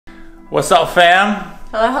What's up, fam?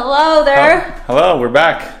 Hello, hello there. Hello, we're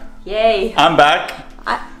back. Yay. I'm back.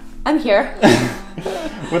 I'm here.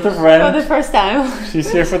 With a friend. For the first time.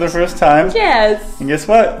 She's here for the first time. Yes. And guess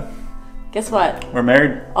what? Guess what? We're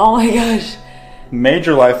married. Oh my gosh.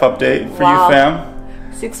 Major life update for you,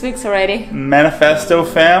 fam. 6 weeks already. Manifesto,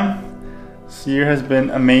 fam. This year has been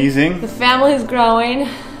amazing. The family is growing.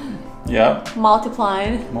 Yep.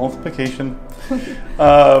 Multiplying. Multiplication.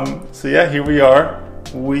 So yeah, here we are.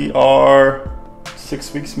 We are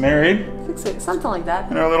 6 weeks married. 6 weeks, something like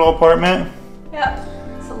that. In our little apartment. Yep.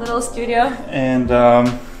 It's a little studio. And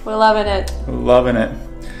we're loving it. Loving it.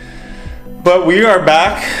 But we are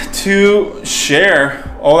back to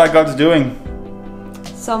share all that God's doing.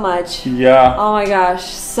 So much. Yeah. Oh my gosh,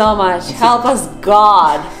 so much. Help us,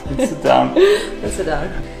 God. Let's sit down. Let's sit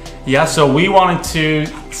down. Yeah, so we wanted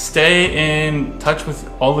to stay in touch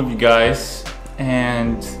with all of you guys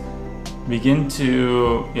and begin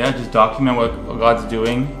to, just document what God's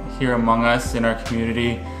doing here among us in our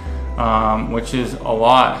community, which is a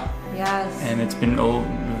lot. Yes. And it's been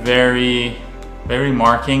very, very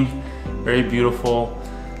marking, very beautiful.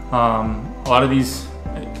 A lot of these,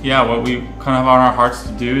 what we kind of on our hearts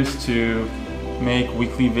to do is to make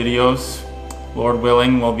weekly videos. Lord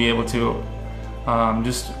willing, we'll be able to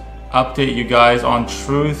just update you guys on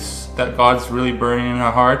truths that God's really burning in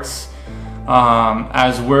our hearts.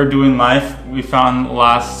 As we're doing life, we found the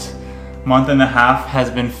last month and a half has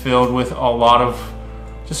been filled with a lot of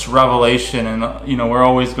just revelation, and we're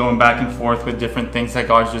always going back and forth with different things that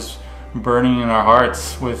God's just burning in our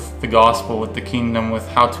hearts with the gospel, with the kingdom, with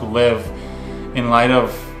how to live in light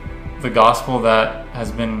of the gospel that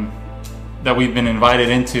we've been invited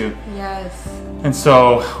into. Yes. And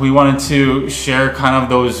so we wanted to share kind of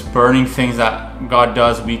those burning things that God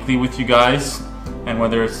does weekly with you guys. And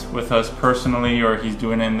whether it's with us personally or He's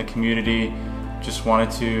doing it in the community, just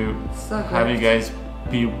wanted to have you guys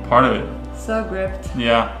be part of it. So gripped.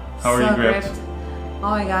 Yeah. How are you gripped? Oh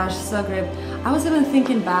my gosh, so gripped. I was even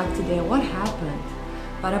thinking back today, what happened?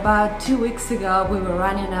 But about 2 weeks ago, we were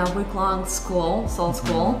running a week-long soul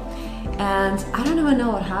school. And I don't even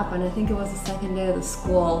know what happened. I think it was the second day of the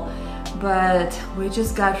school. But we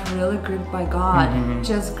just got really gripped by God,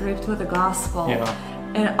 just gripped with the gospel. Yeah.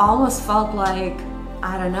 And it almost felt like,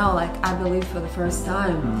 I don't know, like I believe for the first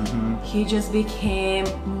time. He just became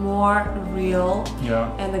more real.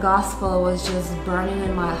 Yeah. And the gospel was just burning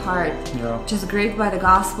in my heart. Yeah. Just gripped by the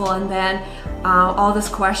gospel. And then all these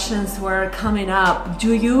questions were coming up.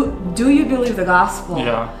 Do you believe the gospel?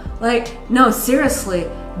 Yeah. Like, no, seriously,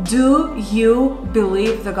 do you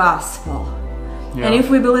believe the gospel? Yeah. And if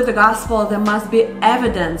we believe the gospel, there must be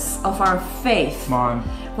evidence of our faith. Come on.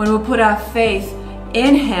 When we put our faith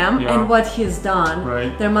in Him and what He's done,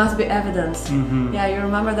 there must be evidence. Yeah, you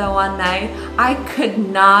remember that one night? I could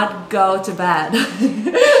not go to bed.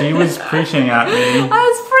 She was preaching at me. I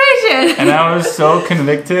was preaching. And I was so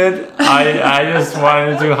convicted. I just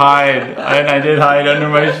wanted to hide. And I did hide under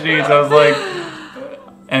my sheets. I was like...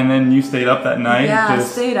 And then you stayed up that night? Yeah, I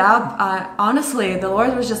stayed up. Honestly, the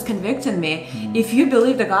Lord was just convicting me. If you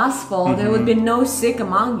believe the gospel, there would be no sick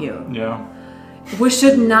among you. Yeah. We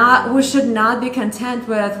should not be content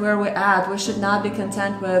with where we're at. We should not be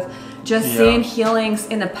content with just seeing healings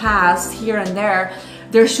in the past, here and there.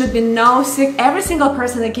 There should be no sick. Every single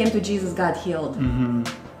person that came to Jesus got healed.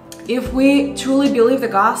 If we truly believe the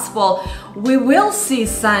gospel, we will see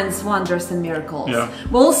signs, wonders, and miracles. Yeah.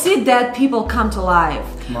 We'll see dead people come to life.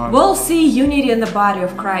 We'll see unity in the body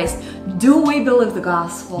of Christ. Do we believe the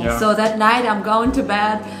gospel? Yeah. So that night I'm going to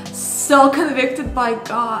bed so convicted by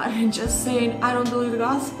God and just saying, I don't believe the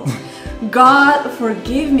gospel. God,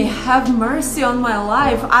 forgive me, have mercy on my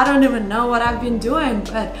life. I don't even know what I've been doing,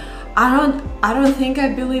 but I don't think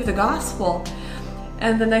I believe the gospel.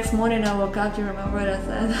 And the next morning I woke up, do you remember what I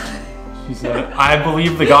said? She said, I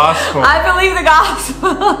believe the gospel. I believe the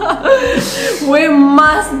gospel. We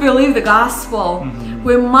must believe the gospel.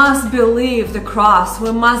 We must believe the cross.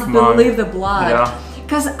 We must believe the blood.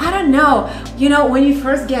 Because I don't know, when you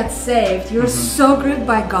first get saved, you're so gripped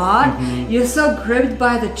by God, you're so gripped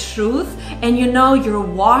by the truth, and you're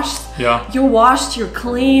washed, you're washed, you're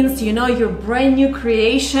cleansed, you're a brand new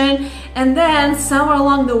creation. And then somewhere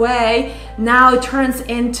along the way, now it turns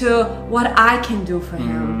into what I can do for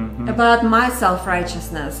Him, about my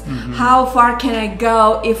self-righteousness. How far can I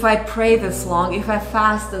go if I pray this long, if I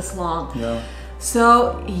fast this long? Yeah.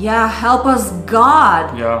 So, help us,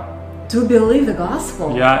 God. Yeah. To believe the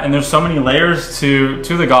gospel. Yeah, and there's so many layers to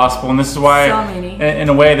the gospel, and this is why, in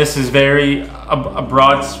a way, this is very a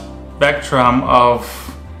broad spectrum of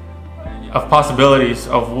possibilities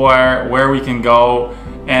of where we can go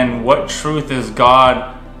and what truth is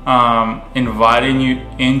God inviting you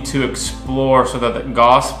in to explore so that the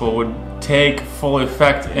gospel would take full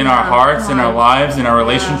effect in our hearts, in our lives, in our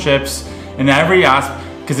relationships, in every aspect,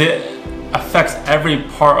 because it affects every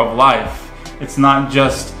part of life. It's not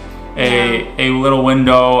just a little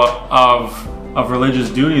window of religious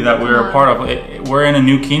duty that we're a part of. We're in a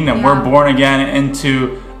new kingdom. We're born again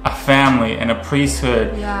into a family and a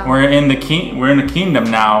priesthood. We're in the kingdom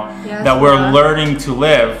now that we're learning to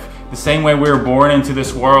live. The same way we were born into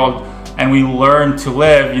this world and we learn to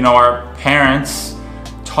live, you know, our parents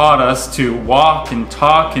taught us to walk and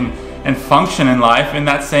talk and function in life. In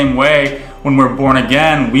that same way, when we're born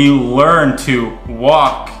again, we learn to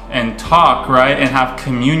walk and talk, right? And have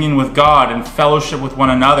communion with God and fellowship with one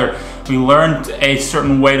another. We learn a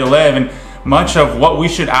certain way to live. And much of what we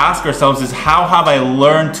should ask ourselves is, how have I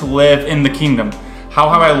learned to live in the kingdom? How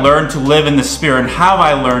have I learned to live in the Spirit? And have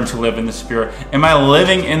I learned to live in the Spirit? Am I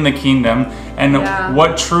living in the kingdom? And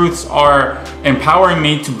what truths are empowering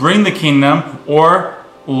me to bring the kingdom? Or,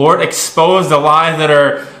 Lord, expose the lies that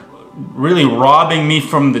are really robbing me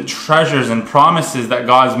from the treasures and promises that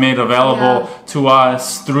God's made available to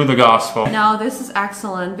us through the gospel. No, this is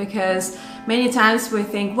excellent, because many times we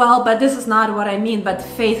think, well, but this is not what I mean, but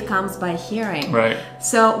faith comes by hearing. Right.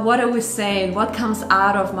 So what are we saying? What comes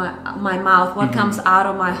out of my mouth? What comes out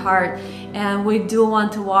of my heart? And we do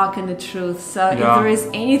want to walk in the truth. So if there is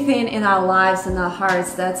anything in our lives and our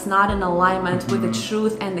hearts that's not in alignment with the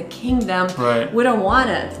truth and the kingdom, we don't want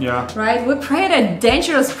it. Right? We prayed a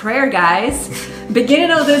dangerous prayer, guys.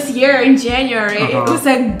 Beginning of this year in January, we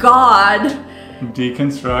said, God,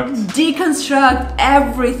 deconstruct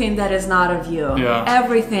everything that is not of you.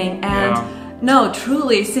 Everything. And no,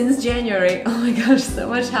 truly, since January, oh my gosh, so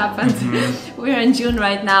much happened. We're in June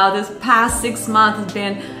right now. This past 6 months has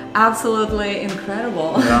been absolutely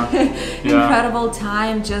incredible. Incredible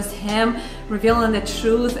time, just him revealing the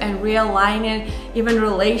truth and realigning even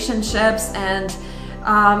relationships and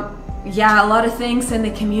a lot of things in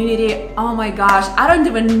the community. Oh my gosh, I don't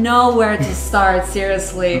even know where to start,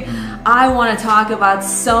 seriously. I want to talk about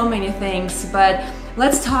so many things, but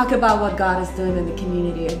let's talk about what God is doing in the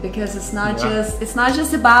community, because it's not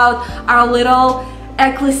just about our little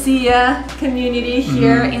ecclesia community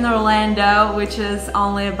here in Orlando, which is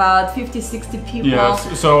only about 50-60 people.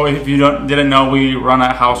 Yes. So if you didn't know, we run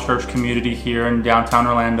a house church community here in downtown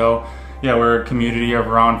Orlando. We're a community of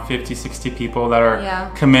around 50-60 people that are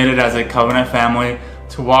committed as a covenant family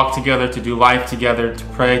to walk together, to do life together, to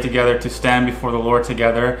pray together, to stand before the Lord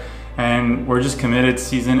together. And we're just committed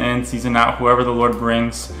season in, season out, whoever the Lord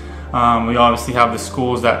brings. We obviously have the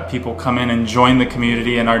schools that people come in and join the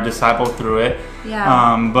community and are discipled through it.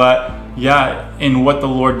 In what the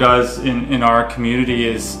Lord does in our community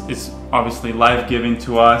is obviously life-giving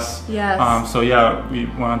to us. We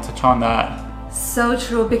want to touch on that. So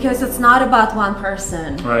true, because it's not about one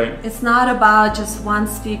person. Right. It's not about just one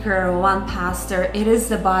speaker or one pastor. It is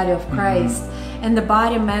the body of Christ. And the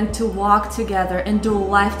body meant to walk together and do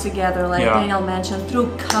life together, like Daniel mentioned,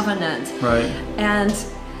 through covenant. Right. And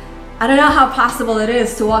I don't know how possible it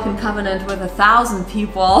is to walk in covenant with 1,000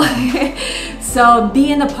 people. So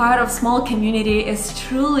being a part of small community is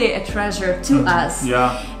truly a treasure to us.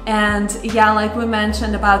 And like we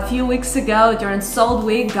mentioned about a few weeks ago during Salt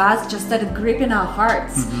Week, God just started gripping our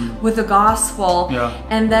hearts with the gospel.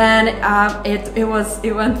 And then it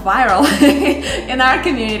went viral in our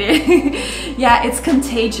community. It's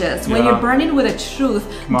contagious. When you're burning with the truth,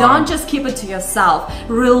 don't just keep it to yourself.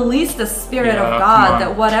 Release the Spirit of God,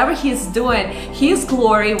 that whatever He's doing, His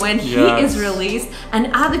glory, when He is released and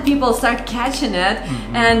other people start catching it.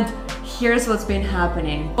 And here's what's been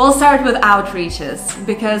happening. We'll start with outreaches,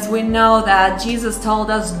 because we know that Jesus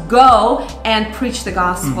told us, go and preach the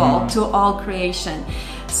gospel to all creation.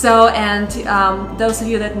 So, and those of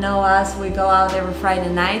you that know us, we go out every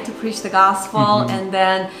Friday night to preach the gospel. And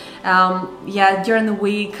then, during the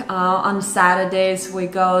week, on Saturdays, we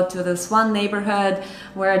go to this one neighborhood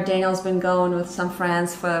where Daniel's been going with some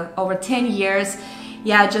friends for over 10 years.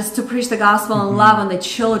 Just to preach the gospel and love on the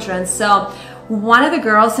children. So one of the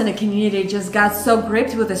girls in the community just got so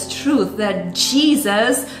gripped with this truth that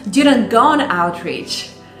Jesus didn't go on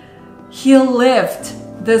outreach. He lived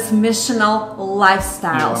this missional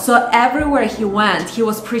lifestyle. So everywhere he went, he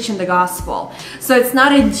was preaching the gospel. So it's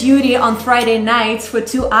not a duty on Friday nights for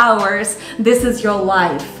 2 hours. This is your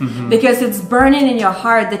life, because it's burning in your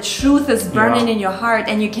heart. The truth is burning in your heart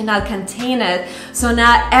and you cannot contain it. So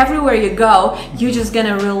now everywhere you go, you're just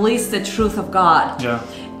gonna release the truth of God.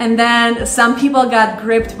 And then some people got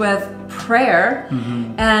gripped with prayer,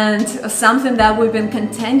 and something that we've been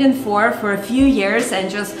contending for a few years, and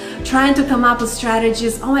just trying to come up with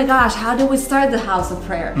strategies. Oh my gosh, how do we start the house of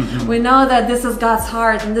prayer? We know that this is God's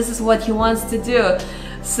heart and this is what He wants to do.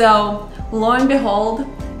 So lo and behold,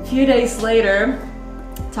 a few days later,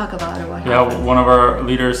 talk about it. What happened? Yeah, one of our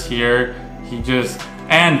leaders here, he just,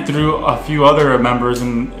 and through a few other members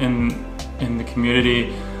in the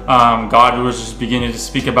community, God was just beginning to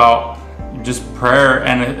speak about just prayer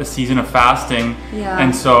and a season of fasting.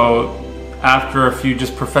 And so after a few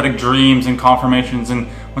just prophetic dreams and confirmations, and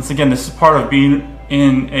once again, this is part of being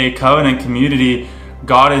in a covenant community,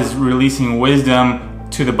 God is releasing wisdom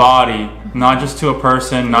to the body, not just to a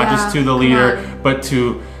person, not just to the leader, but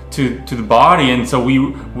to the body. And so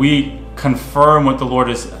we confirm what the Lord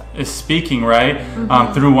is speaking, right?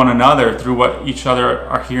 Through one another, through what each other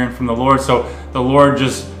are hearing from the Lord. So the Lord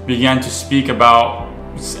just began to speak about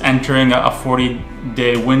entering a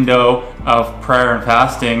 40-day window of prayer and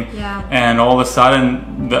fasting, and all of a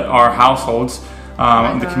sudden our households,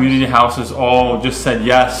 the community houses, all just said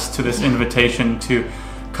yes to this invitation to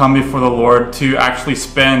come before the Lord, to actually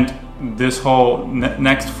spend this whole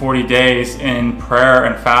next 40 days in prayer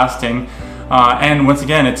and fasting. And once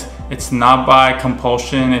again, it's not by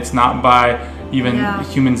compulsion, it's not by even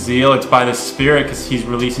human zeal, it's by the Spirit, because He's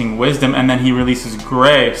releasing wisdom, and then He releases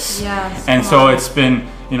grace. And so it's been,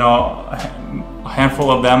 a handful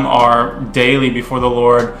of them are daily before the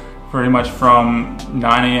Lord, pretty much from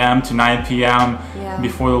 9 a.m. to 9 p.m.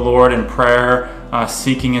 before the Lord in prayer,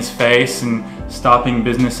 seeking His face and stopping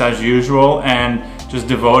business as usual and just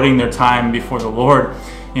devoting their time before the Lord.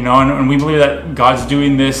 And we believe that God's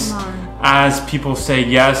doing this as people say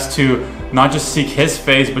yes to not just seek His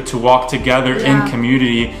face, but to walk together in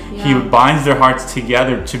community. He binds their hearts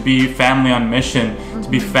together to be family on mission, to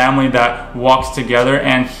be family that walks together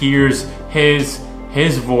and hears His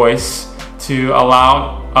voice, to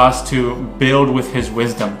allow us to build with His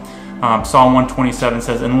wisdom. Psalm 127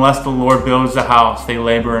 says, unless the Lord builds the house, they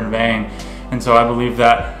labor in vain. And so I believe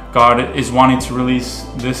that God is wanting to release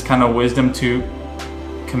this kind of wisdom to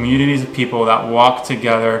communities of people that walk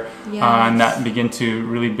together and that begin to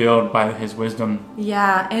really build by His wisdom.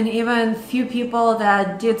 And even few people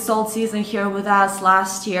that did Salt Season here with us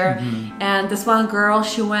last year, and this one girl,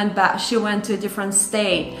 she went to a different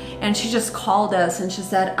state, and she just called us and she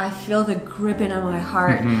said, I feel the gripping on my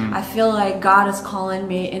heart. I feel like God is calling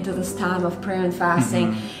me into this time of prayer and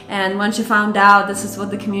fasting. And when she found out this is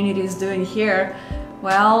what the community is doing here,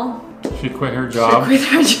 well, she quit her job.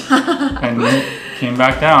 And came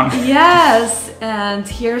back down. And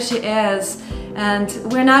here she is. And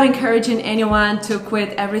we're not encouraging anyone to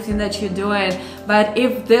quit everything that you're doing, but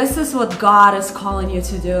if this is what God is calling you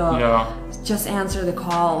to do, just answer the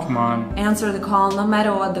call. Come on. Answer the call, no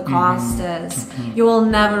matter what the cost is. You will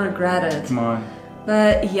never regret it. Come on.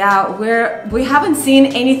 But we haven't seen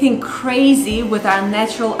anything crazy with our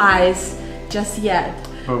natural eyes just yet.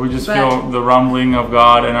 But we just feel the rumbling of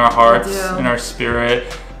God in our hearts, in our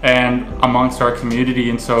spirit, and amongst our community.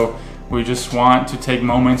 And so we just want to take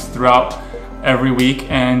moments throughout every week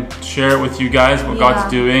and share it with you guys, what God's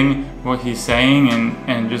doing, what He's saying,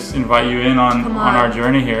 and just invite you in on our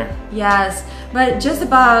journey here. But just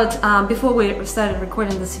about before we started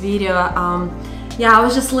recording this video, I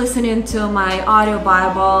was just listening to my audio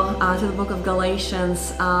Bible, to the book of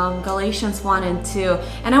Galatians, Galatians 1 and 2.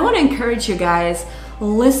 And I want to encourage you guys,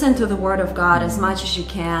 listen to the Word of God as much as you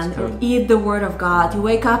can. Eat the Word of God. You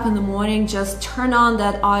wake up in the morning, just turn on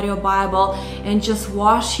that audio Bible and just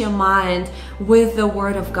wash your mind with the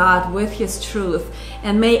Word of God, with His truth.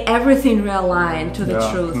 And may everything realign to the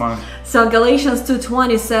truth. So Galatians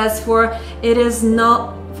 2:20 says, for it is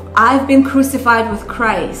I've been crucified with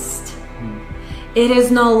Christ. It is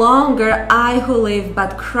no longer I who live,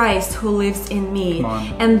 but Christ who lives in me.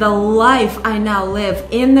 And the life I now live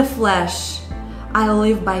in the flesh, I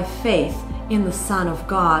live by faith in the Son of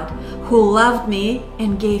God, who loved me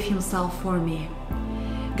and gave Himself for me.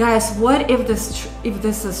 Guys, what if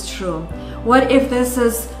this is true? What if this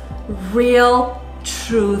is real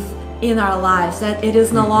truth in our lives? That it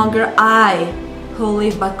is no longer I who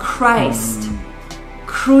live, but Christ,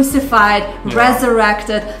 crucified,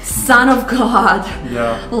 resurrected Son of God,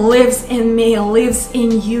 lives in me, lives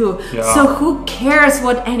in you. So who cares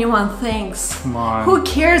what anyone thinks? Who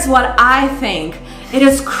cares what I think? It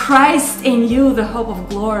is Christ in you, the hope of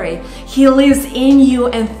glory. He lives in you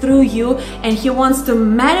and through you, and He wants to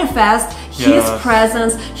manifest His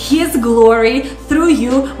presence, His glory through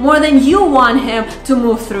you more than you want Him to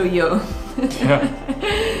move through you.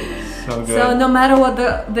 So good. So no matter what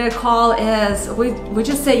the call is, we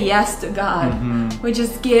just say yes to God. We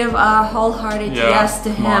just give a wholehearted yes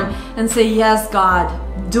to Him and say, yes, God,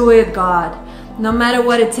 do it, God. No matter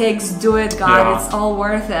what it takes, do it, God. It's all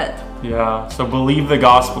worth it. Yeah. So believe the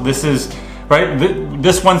gospel. This is, right?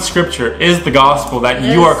 This one scripture is the gospel, that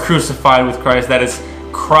you are crucified with Christ. That is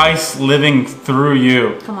Christ living through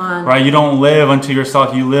you. Come on. Right? You don't live unto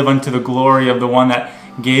yourself. You live unto the glory of the one that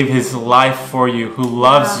gave His life for you, who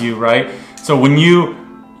loves you, right? So when you,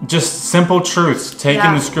 just simple truths, take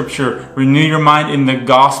in the scripture, renew your mind in the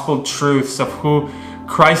gospel truths of who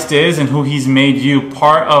Christ is and who He's made you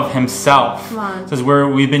part of Himself. Come on. It says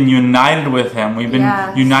we've been united with Him. We've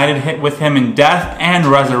been united with Him in death and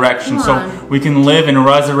resurrection. So we can live in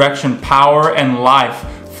resurrection power and life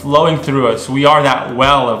flowing through us. We are that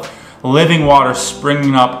well of living water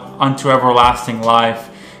springing up unto everlasting life.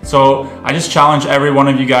 So I just challenge every one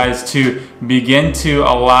of you guys to begin to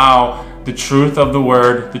allow the truth of the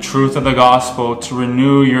word, the truth of the gospel, to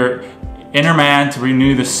renew your inner man, to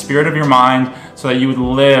renew the spirit of your mind, so that you would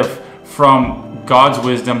live from God's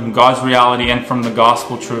wisdom, God's reality, and from the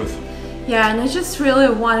gospel truth. Yeah, and I just really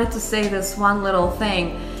wanted to say this one little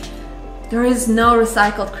thing. There is no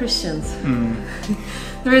recycled Christians.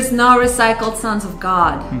 There is no recycled sons of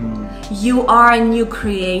God. You are a new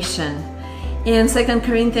creation. In 2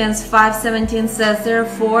 Corinthians 5:17 says,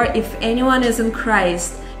 therefore, if anyone is in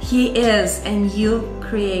Christ, he is a new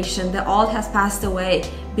creation. The old has passed away.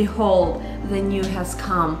 Behold, the new has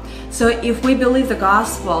come. So if we believe the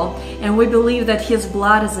gospel and we believe that His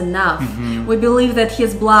blood is enough, we believe that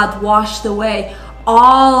His blood washed away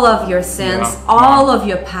all of your sins, all of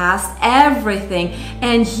your past, everything,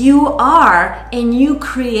 and you are a new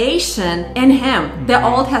creation in Him. The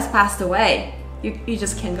old has passed away. You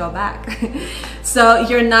just can't go back. So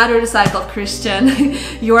you're not a recycled Christian.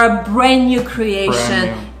 You're a brand new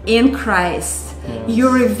creation in Christ. You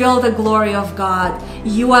reveal the glory of God.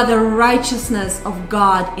 You are the righteousness of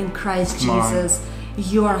God in Christ Jesus.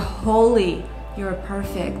 You are holy. You're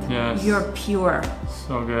perfect. You're pure.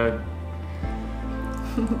 So good.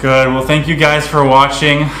 Good. Well, thank you guys for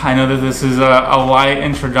watching. I know that this is a light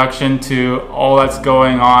introduction to all that's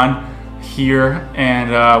going on here,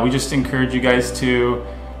 and we just encourage you guys to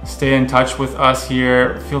stay in touch with us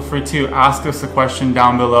here. Feel free to ask us a question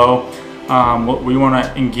down below. We want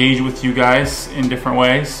to engage with you guys in different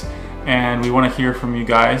ways, and we want to hear from you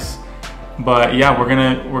guys. But yeah, we're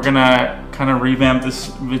gonna kind of revamp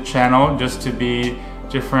this channel just to be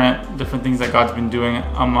different things that God's been doing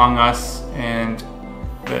among us, and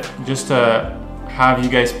just to have you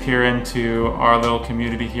guys peer into our little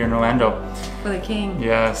community here in Orlando. For the King.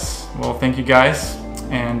 Yes. Well, thank you guys,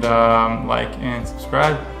 and like and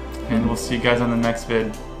subscribe, and we'll see you guys on the next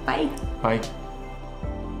vid. Bye. Bye.